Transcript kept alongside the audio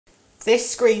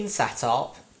This screen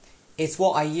setup is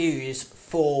what I use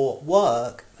for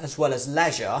work as well as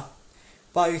leisure,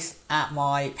 both at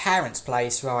my parents'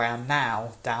 place where I am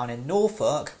now down in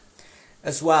Norfolk,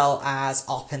 as well as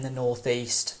up in the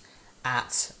northeast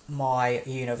at my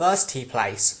university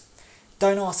place.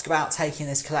 Don't ask about taking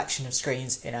this collection of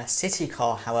screens in a city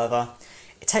car, however.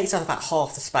 It takes up about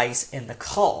half the space in the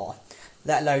car,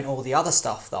 let alone all the other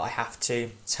stuff that I have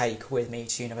to take with me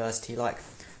to university, like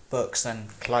books and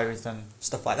clothes and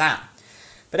stuff like that.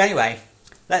 But anyway,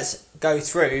 let's go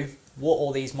through what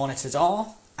all these monitors are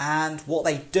and what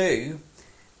they do,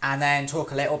 and then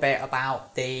talk a little bit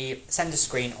about the centre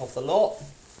screen of the lot,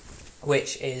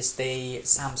 which is the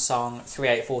Samsung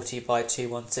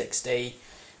 3840x2160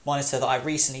 monitor that I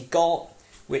recently got,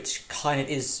 which kind of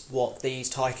is what the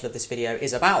title of this video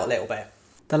is about a little bit.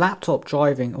 The laptop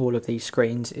driving all of these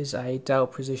screens is a Dell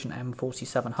Precision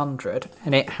M4700,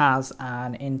 and it has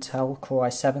an Intel Core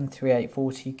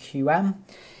i7-3840QM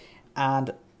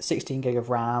and 16GB of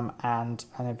RAM and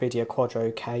an Nvidia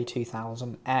Quadro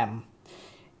K2000M.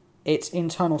 Its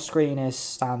internal screen is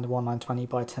standard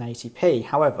 1920x1080p,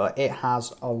 however it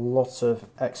has a lot of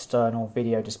external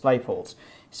video display ports.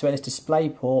 So in this display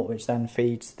port, which then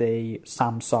feeds the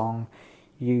Samsung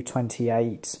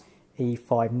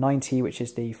U28E590, which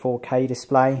is the 4K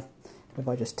display. If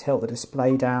I just tilt the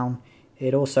display down,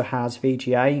 it also has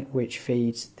VGA, which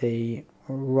feeds the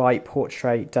right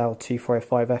portrait Dell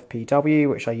 2405FPW,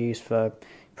 which I use for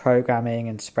programming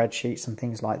and spreadsheets and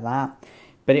things like that.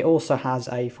 But it also has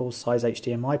a full-size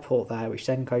HDMI port there, which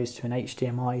then goes to an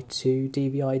HDMI to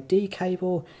DVI-D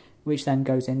cable, which then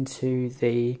goes into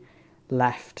the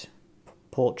left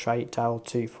portrait Dell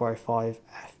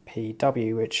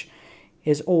 2405FPW, which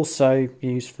is also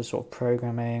used for sort of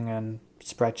programming and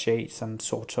spreadsheets and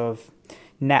sort of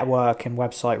network and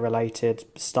website related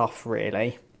stuff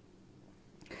really.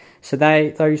 So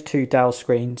those two Dell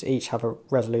screens each have a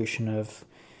resolution of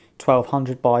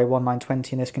 1200 by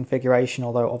 1920 in this configuration,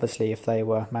 although obviously if they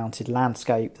were mounted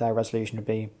landscape their resolution would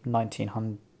be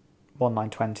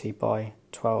 1920 by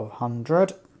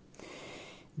 1200.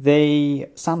 The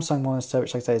Samsung monitor,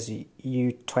 which like I say is the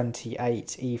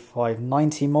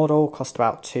U28E590 model, cost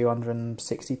about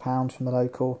 £260 from the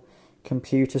local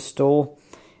computer store,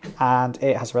 and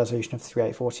it has a resolution of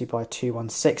 3840 by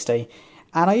 2160.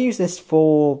 And I use this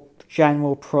for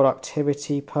general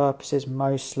productivity purposes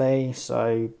mostly,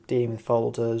 so dealing with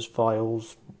folders,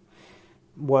 files,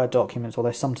 Word documents,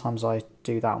 although sometimes I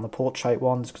do that on the portrait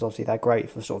ones because obviously they're great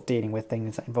for sort of dealing with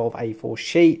things that involve A4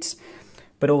 sheets.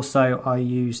 But also I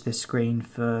use this screen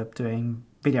for doing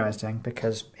video editing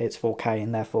because it's 4K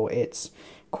and therefore it's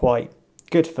quite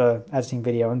good for editing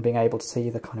video and being able to see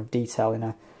the kind of detail in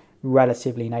a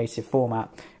relatively native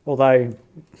format. Although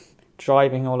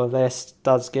driving all of this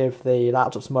does give the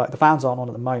laptop some work. The fans aren't on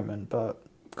at the moment, but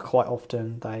quite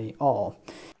often they are.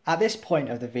 At this point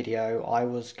of the video, I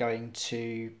was going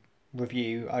to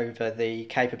review over the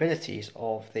capabilities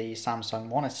of the Samsung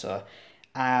monitor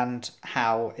and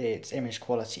how its image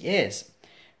quality is.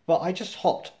 But I just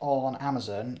hopped on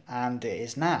Amazon and it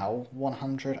is now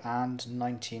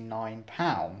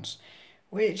 £199,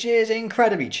 which is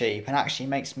incredibly cheap and actually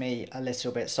makes me a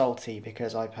little bit salty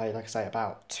because I paid, like I say,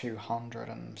 about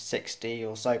 260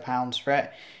 or so pounds for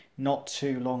it not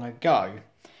too long ago.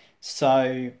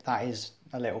 So that is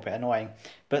a little bit annoying.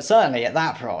 But certainly at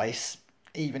that price,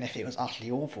 even if it was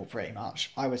utterly awful pretty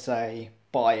much, I would say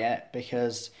buy it,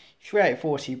 because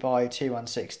 3840 by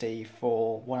 2160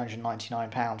 for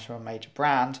 £199 from a major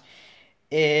brand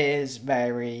is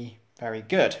very, very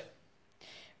good.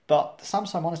 But the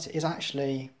Samsung monitor is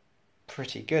actually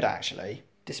pretty good actually.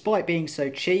 Despite being so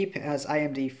cheap, it has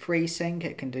AMD FreeSync,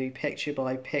 it can do picture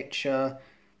by picture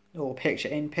or picture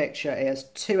in picture, it has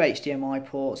 2 HDMI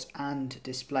ports and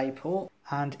DisplayPort,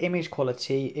 and image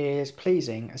quality is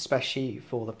pleasing, especially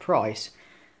for the price,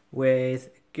 with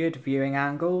good viewing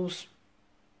angles.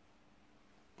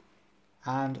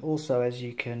 And also, as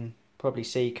you can probably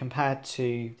see, compared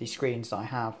to the screens that I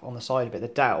have on the side of it, the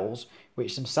Dells,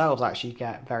 which themselves actually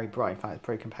get very bright, in fact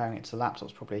probably comparing it to the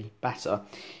laptops probably better,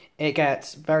 it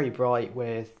gets very bright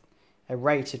with a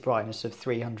rated brightness of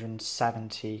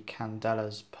 370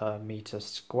 candelas per meter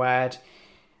squared,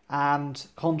 and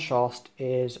contrast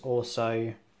is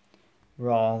also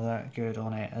rather good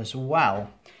on it as well.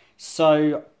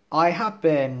 So I have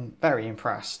been very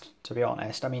impressed, to be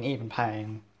honest. I mean, even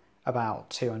paying about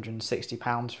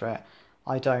 £260 for it,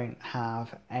 I don't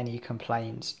have any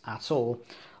complaints at all.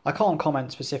 I can't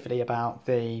comment specifically about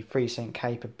the FreeSync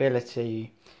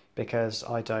capability because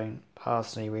I don't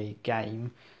personally really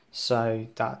game, so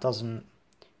that doesn't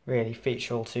really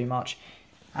feature all too much.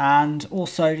 And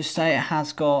also just say it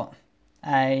has got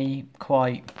a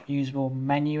quite usable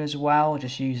menu as well,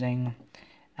 just using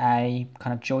a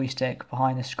kind of joystick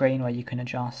behind the screen where you can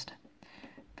adjust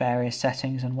various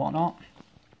settings and whatnot.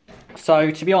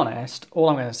 So to be honest, all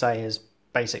I'm going to say is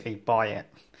basically buy it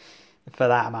for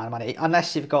that amount of money,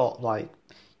 unless you've got like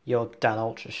your Dell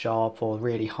Ultra Sharp or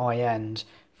really high-end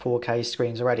 4K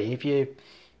screens already. If you're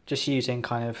just using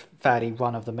kind of fairly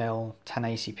run-of-the-mill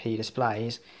 1080p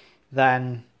displays,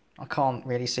 then I can't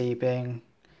really see you being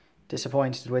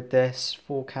disappointed with this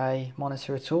 4K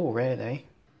monitor at all, really.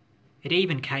 It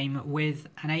even came with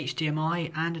an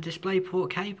HDMI and a DisplayPort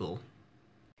cable.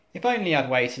 If only I'd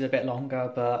waited a bit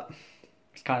longer, but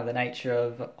it's kind of the nature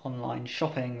of online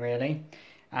shopping, really,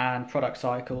 and product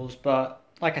cycles. But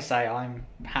like I say, I'm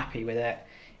happy with it,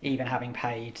 even having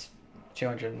paid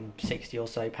 260 or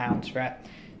so pounds for it.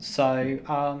 So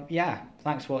yeah,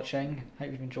 thanks for watching.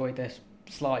 Hope you've enjoyed this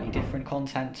slightly different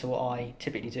content to what I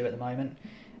typically do at the moment,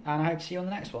 and I hope to see you on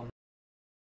the next one.